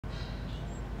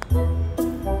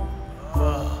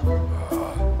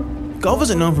Golf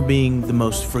isn't known for being the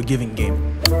most forgiving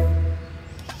game.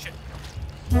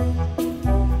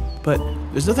 But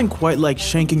there's nothing quite like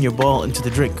shanking your ball into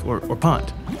the drink or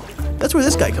pond. That's where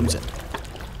this guy comes in.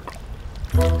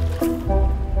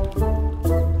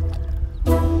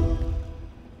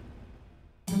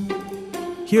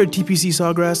 Here at TPC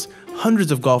Sawgrass,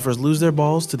 hundreds of golfers lose their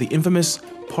balls to the infamous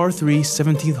par 3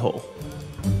 17th hole.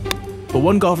 But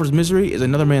one golfer's misery is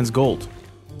another man's gold.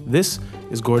 This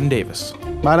is Gordon Davis.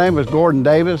 My name is Gordon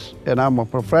Davis, and I'm a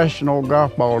professional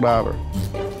golf ball diver.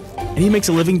 And he makes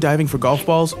a living diving for golf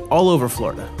balls all over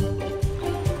Florida.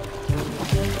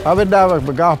 I've been diving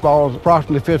for golf balls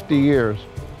approximately 50 years.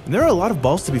 And there are a lot of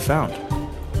balls to be found.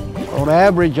 On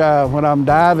average, when I'm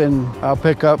diving, I'll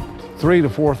pick up 3,000 to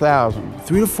 4,000.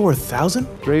 3,000 to 4,000?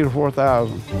 3,000 to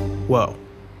 4,000. Whoa.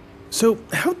 So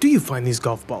how do you find these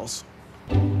golf balls?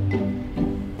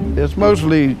 It's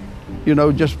mostly,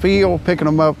 just feel, picking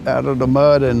them up out of the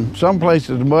mud, and some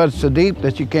places the mud's so deep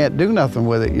that you can't do nothing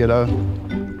with it,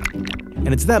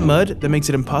 And it's that mud that makes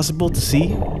it impossible to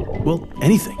see, well,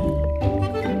 anything.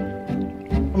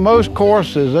 Most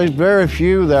courses, there's very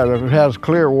few that has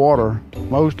clear water.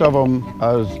 Most of them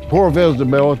has poor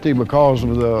visibility because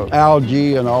of the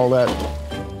algae and all that.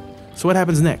 So what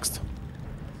happens next?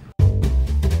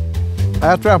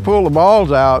 After I pull the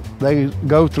balls out, they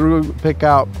go through, pick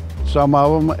out some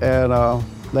of them, and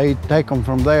they take them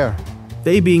from there.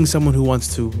 They being someone who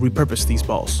wants to repurpose these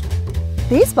balls.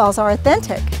 These balls are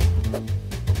authentic.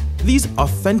 These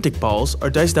authentic balls are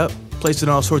diced up, placed in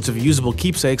all sorts of usable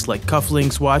keepsakes like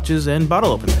cufflinks, watches, and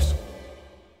bottle openers.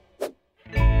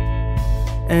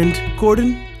 And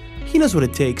Gordon, he knows what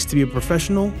it takes to be a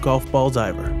professional golf ball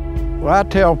diver. Well, I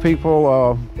tell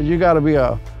people you got to be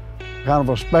a kind of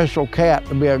a special cat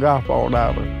to be a golf ball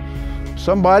diver.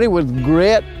 Somebody with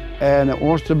grit and that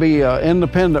wants to be an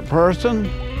independent person.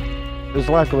 It's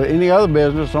like with any other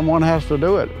business, someone has to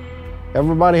do it.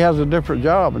 Everybody has a different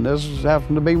job, and this has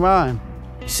happened to be mine.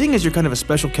 Seeing as you're kind of a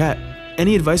special cat,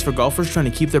 any advice for golfers trying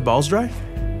to keep their balls dry?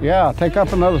 Yeah, take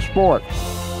up another sport.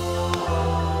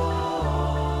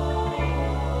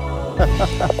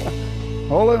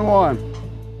 Hole in one.